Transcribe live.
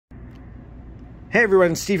Hey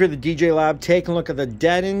everyone, Steve here, the DJ Lab, taking a look at the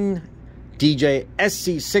Denon DJ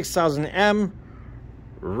SC6000M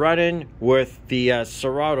running with the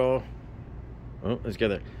Serato. Oh, let's get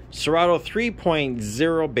there. Serato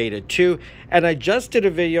 3.0 Beta 2, and I just did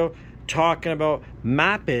a video talking about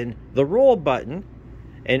mapping the roll button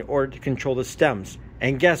in order to control the stems.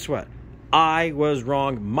 And guess what? I was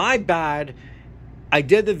wrong. My bad. I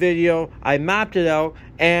did the video, I mapped it out,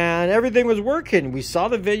 and everything was working. We saw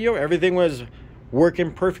the video, everything was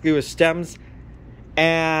working perfectly with stems,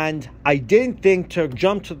 and I didn't think to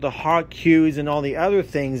jump to the hot cues and all the other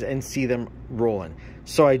things and see them rolling.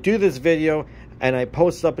 So I do this video and I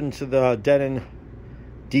post up into the Denon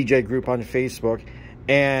DJ group on Facebook,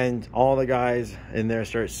 and all the guys in there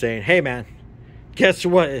start saying, hey man, guess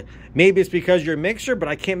what? Maybe it's because you're a mixer, but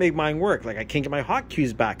I can't make mine work. Like, I can't get my hot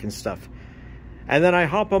cues back and stuff. And then I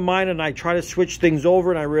hop on mine and I try to switch things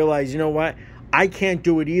over, and I realize, you know what? I can't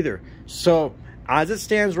do it either. So as it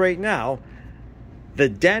stands right now, the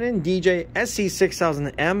Denon DJ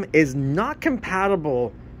SC6000M is not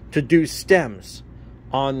compatible to do stems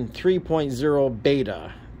on 3.0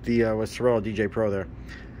 beta, the with Serato DJ Pro there.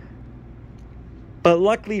 But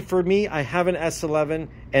luckily for me, I have an S11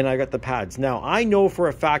 and I got the pads. Now I know for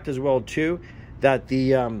a fact as well too that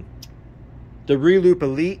the Reloop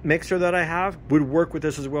Elite mixer that I have would work with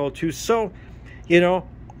this as well too. So, you know,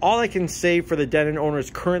 all I can say for the Denon owners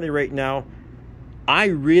currently right now, I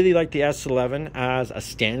really like the S11 as a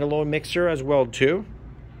standalone mixer as well too.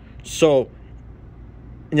 So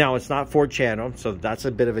now it's not 4-channel, so that's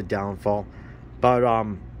a bit of a downfall. But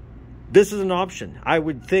this is an option. I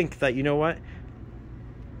would think that, you know what,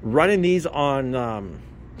 running these on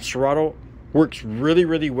Serato works really,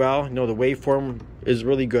 really well. You know, the waveform is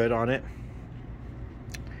really good on it.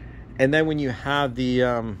 And then when you have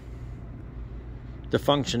the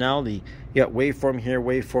functionality, you got waveform here,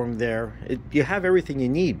 waveform there. You have everything you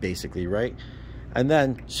need basically, right? And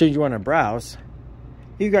then as soon as you want to browse,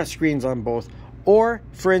 you got screens on both. Or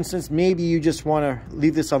for instance, maybe you just want to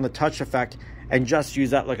leave this on the touch effect and just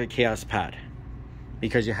use that like a chaos pad,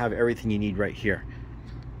 because you have everything you need right here.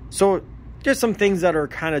 So there's some things that are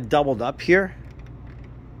kind of doubled up here,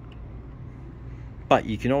 but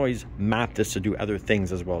you can always map this to do other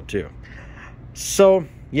things as well too. So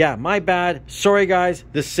yeah, my bad. Sorry guys,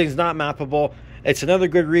 this thing's not mappable. It's another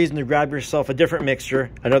good reason to grab yourself a different mixer,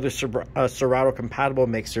 another Serato compatible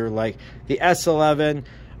mixer like the S11,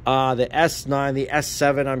 the S9, the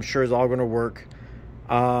S7 I'm sure is all going to work.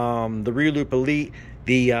 The Reloop Elite,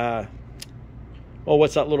 the oh,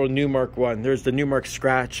 what's that little Newmark one? There's the Newmark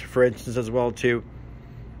Scratch, for instance, as well too.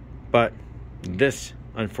 But this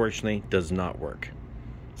unfortunately does not work.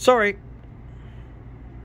 Sorry.